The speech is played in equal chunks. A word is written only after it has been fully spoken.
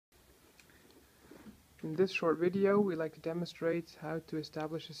In this short video, we like to demonstrate how to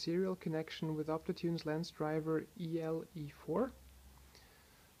establish a serial connection with Optotune's lens driver ELE4.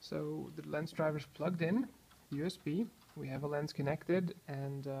 So the lens driver is plugged in, USB. We have a lens connected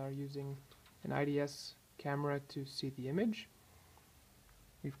and are using an IDS camera to see the image.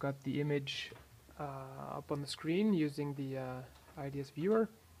 We've got the image up on the screen using the IDS viewer.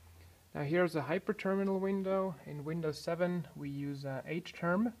 Now here's a hyperterminal window. In Windows 7 we use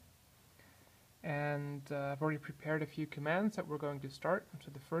HTerm. And I've already prepared a few commands that we're going to start.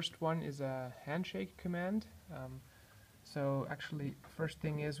 So the first one is a handshake command. So actually, first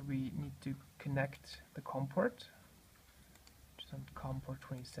thing is we need to connect the COM port, which is on COM port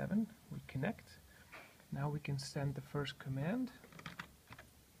 27. We connect. Now we can send the first command,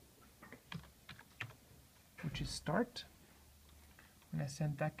 which is start. When I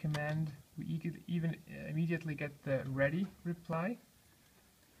send that command, we even immediately get the ready reply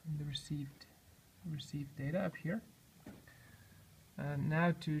from the received data up here. And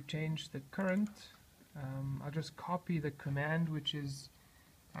now to change the current, I'll just copy the command which is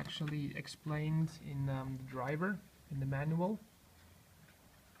actually explained in the driver, in the manual.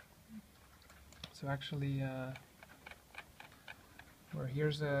 So actually,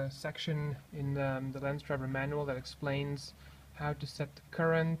 here's a section in the lens driver manual that explains how to set the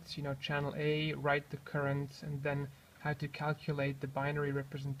current, channel A, write the current, and then how to calculate the binary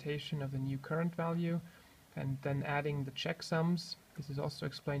representation of the new current value, and then adding the checksums. This is also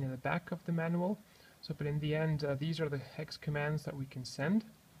explained in the back of the manual. So, but in the end, these are the hex commands that we can send.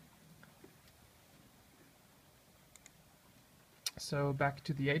 So back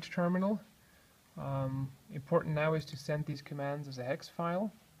to the H terminal. Important now is to send these commands as a hex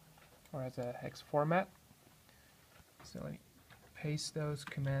file or as a hex format. So let me paste those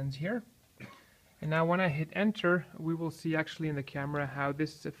commands here. And now when I hit enter, we will see actually in the camera how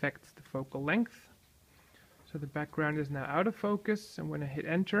this affects the focal length. So the background is now out of focus, and when I hit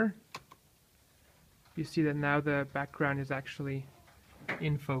enter, you see that now the background is actually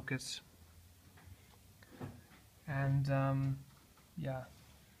in focus. And yeah,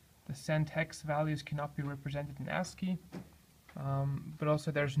 the sent hex values cannot be represented in ASCII, but also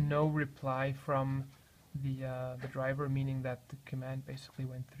there's no reply from the driver, meaning that the command basically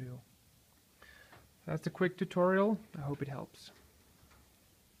went through. That's a quick tutorial. I hope it helps.